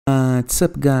What's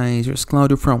up guys, here's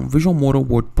Claudio from Visual Model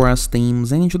WordPress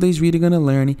themes, and in today's video you're gonna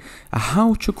learn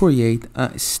how to create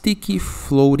a sticky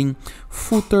floating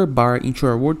footer bar into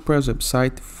your WordPress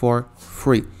website for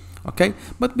free. Okay,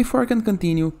 but before I can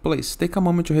continue, please take a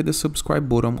moment to hit the subscribe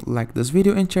button, like this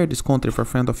video and share this content for a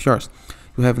friend of yours.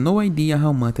 You have no idea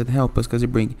how much it helps us because we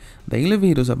bring daily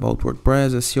videos about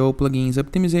WordPress, SEO, plugins,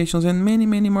 optimizations, and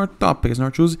many more topics in our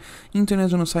choose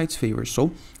international sites favor. So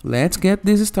let's get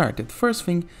this started. First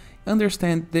thing,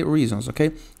 understand the reasons,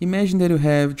 okay? Imagine that you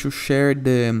have to share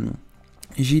the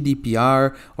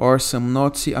GDPR or some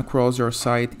notice across your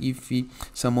site if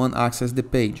someone accesses the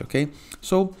page, okay?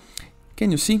 So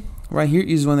can you see right here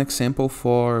is one example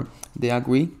for the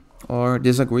agree or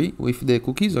disagree with the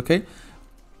cookies, okay?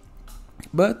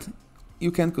 But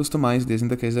you can customize this in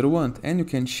the case that you want, and you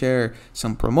can share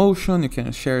some promotion, you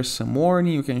can share some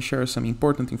warning, you can share some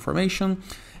important information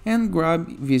and grab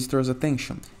visitors'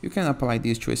 attention. You can apply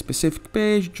this to a specific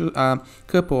page, to a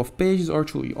couple of pages, or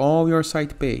to all your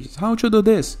site pages. How to do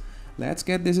this? Let's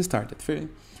get this started.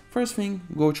 First thing,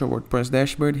 go to your WordPress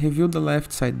dashboard, review the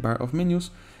left sidebar of menus,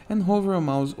 and hover your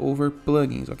mouse over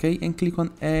plugins, okay? And click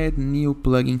on Add New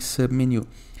Plugin submenu.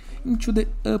 Into the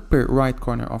upper right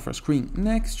corner of your screen,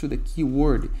 next to the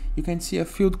keyword, you can see a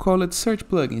field called Search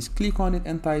Plugins. Click on it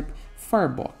and type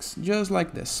Firebox, just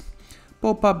like this.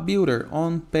 Pop-up builder,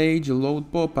 on page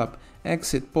load pop-up,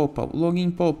 exit pop-up,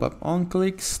 login pop-up,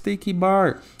 on-click sticky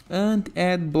bar, and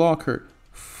ad blocker,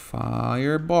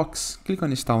 Firebox. Click on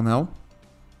Install now.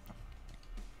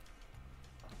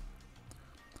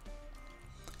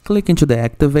 Click into the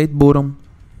Activate button.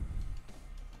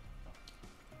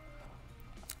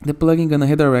 The plugin gonna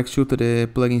redirect you to the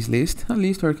plugins list, a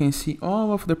list where you can see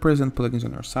all of the present plugins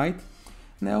on your site.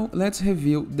 Now let's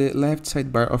review the left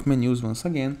sidebar of menus once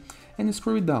again and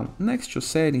scroll down. Next to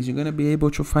settings, you're gonna be able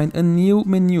to find a new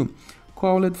menu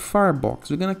called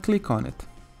Firebox. We're gonna click on it.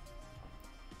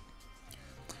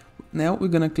 Now we're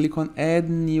gonna click on Add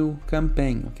New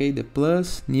Campaign, okay, the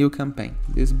plus New Campaign,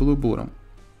 this blue button.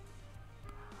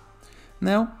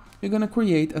 Now you're going to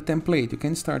create a template. You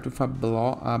can start with a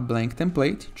blank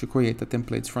template to create the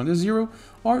templates from the zero,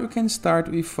 or you can start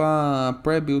with a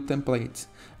pre-built template.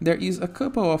 There is a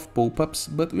couple of pop-ups,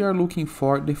 but we are looking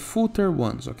for the footer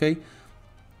ones, okay?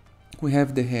 We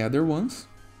have the header ones,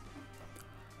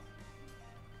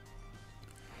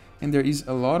 and there is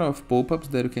a lot of pop-ups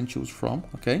that you can choose from,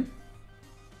 okay?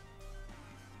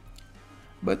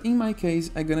 But in my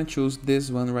case, I'm going to choose this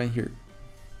one right here.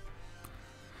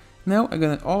 Now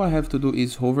all I have to do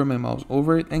is hover my mouse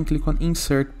over it and click on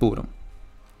Insert button.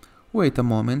 Wait a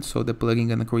moment, so the plugin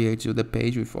gonna create you the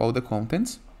page with all the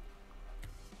contents.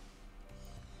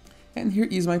 And here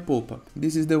is my pop-up.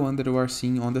 This is the one that you are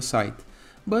seeing on the site.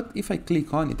 But if I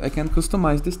click on it, I can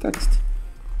customize this text.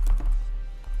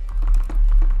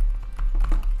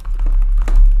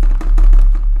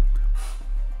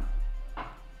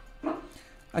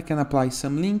 I can apply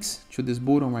some links to this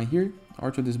button right here, or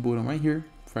to this button right here.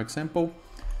 For example,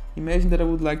 imagine that I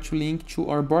would like to link to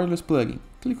our borderless plugin.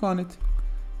 Click on it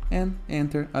and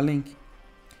enter a link.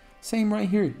 Same right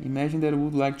here. Imagine that I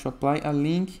would like to apply a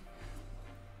link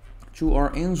to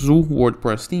our Enzo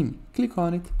WordPress theme. Click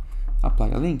on it, apply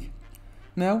a link.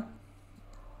 Now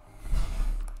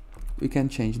we can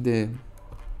change the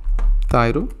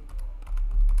title.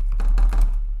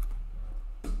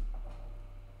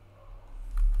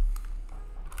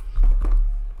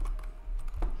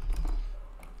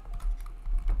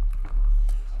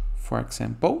 For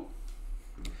example,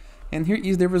 and here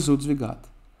is the results we got.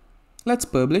 Let's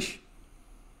publish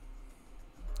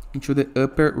into the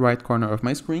upper right corner of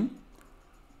my screen,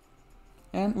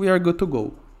 and we are good to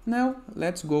go. Now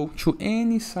let's go to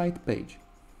any site page,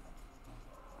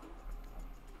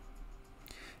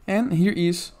 and here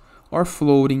is our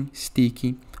floating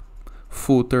sticky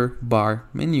footer bar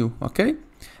menu, okay?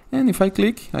 And if I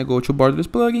click, I go to borderless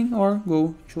plugin or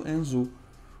go to Enzo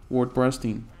WordPress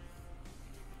theme.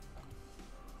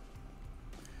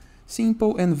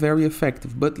 Simple and very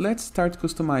effective, but let's start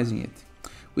customizing it.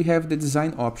 We have the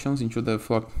design options into the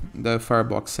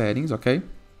Firebox settings, okay?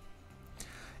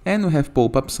 And we have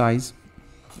pop-up size,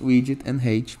 widget and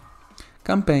age,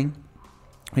 campaign.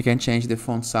 We can change the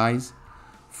font size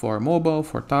for mobile,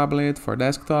 for tablet, for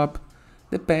desktop,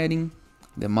 the padding,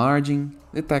 the margin,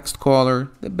 the text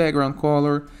color, the background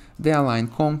color, the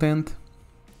aligned content,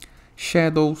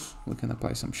 shadows. We can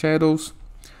apply some shadows.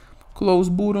 Close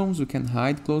buttons, we can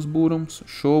hide close buttons,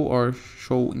 show or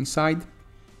show inside.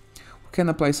 We can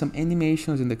apply some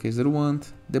animations in the case that we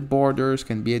want. The borders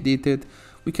can be edited.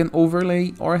 We can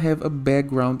overlay or have a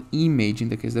background image in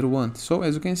the case that we want. So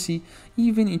as you can see,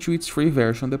 even into its free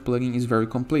version, the plugin is very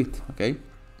complete, okay?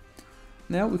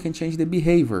 Now we can change the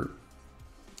behavior.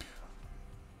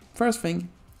 First thing,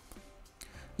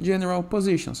 general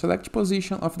position, select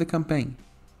position of the campaign.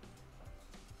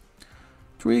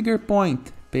 Trigger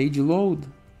point, page load,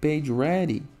 page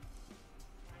ready.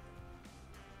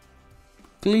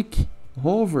 Click,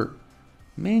 hover,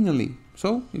 manually.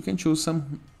 So you can choose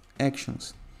some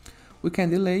actions. We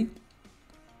can delay.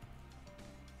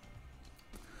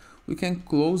 We can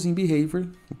close in behavior.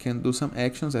 We can do some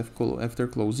actions after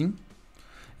closing.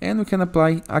 And we can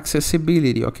apply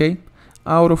accessibility, okay?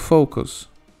 Autofocus.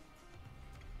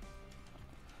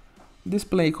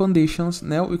 Display conditions.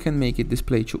 Now we can make it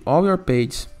display to all your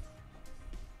pages,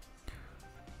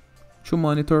 to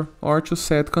monitor or to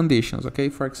set conditions, okay?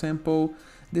 For example,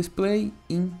 display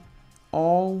in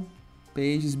all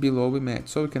pages below we match.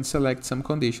 So we can select some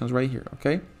conditions right here,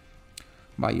 okay?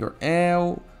 By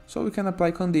URL. So we can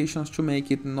apply conditions to make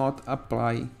it not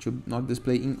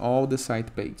display in all the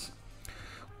site pages.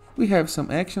 We have some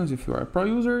actions if you are pro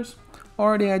users,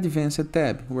 or the advanced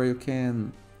tab where you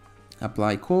can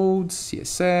apply codes,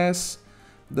 CSS,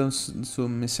 do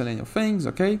some miscellaneous things,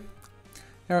 okay?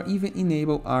 Or even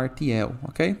enable RTL,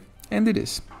 okay? And it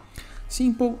is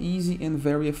simple, easy, and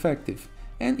very effective.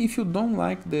 And if you don't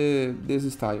like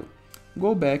this style,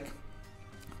 go back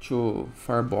to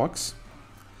Firefox.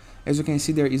 As you can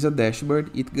see, there is a dashboard.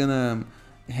 It's gonna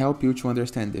help you to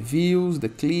understand the views, the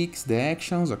clicks, the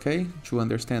actions, okay? To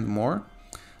understand more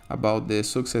about the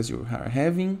success you are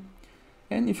having.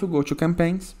 And if you go to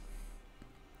campaigns,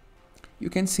 you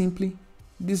can simply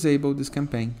disable this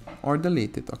campaign or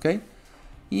delete it, okay?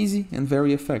 Easy and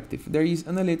very effective. There is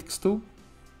analytics tool,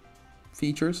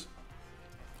 features.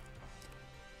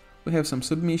 We have some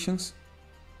submissions,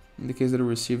 in the case that we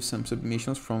receive some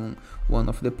submissions from one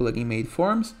of the plugin made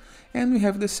forms, and we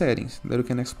have the settings that you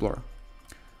can explore.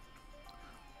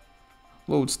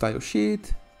 Load style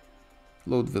sheet,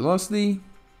 load velocity,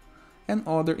 and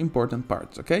other important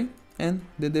parts, okay? And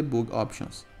the debug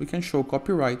options. We can show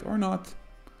copyright or not,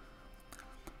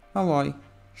 allow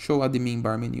show admin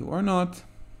bar menu or not,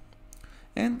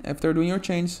 and after doing your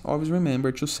change, always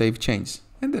remember to save change.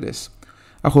 And that is.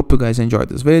 I hope you guys enjoyed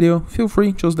this video. Feel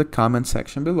free to use the comment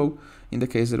section below in the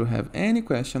case that you have any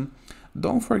question.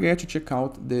 Don't forget to check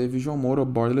out the Visual Modo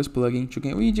borderless plugin to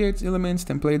gain widgets, elements,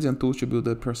 templates, and tools to build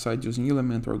up your site using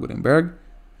Element or Gutenberg.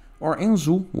 Or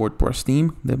Enzu WordPress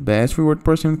theme, the best free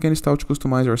WordPress theme you can install to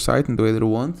customize your site in the way that you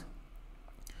want.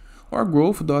 Or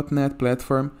Growth.net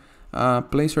platform, a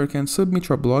place where you can submit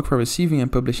your blog for receiving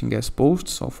and publishing guest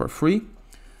posts, all for free.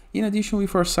 In addition,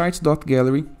 with our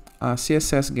sites.gallery, a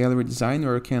CSS gallery design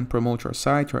where you can promote your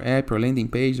site, your app, your landing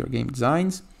page, or game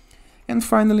designs. And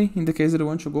finally, in the case that you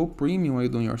want to go premium while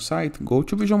doing your site, go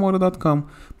to visualmodo.com,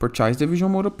 purchase the Visual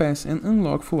Modo Pass, and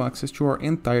unlock full access to our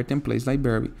entire templates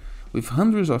library, with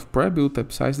hundreds of pre-built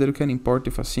websites that you can import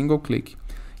with a single click.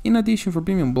 In addition, for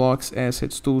premium blocks,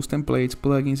 assets, tools, templates,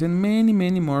 plugins, and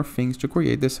many more things to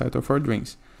create the site of our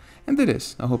dreams. And that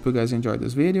is. I hope you guys enjoyed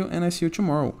this video, and I see you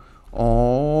tomorrow.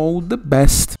 All the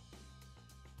best!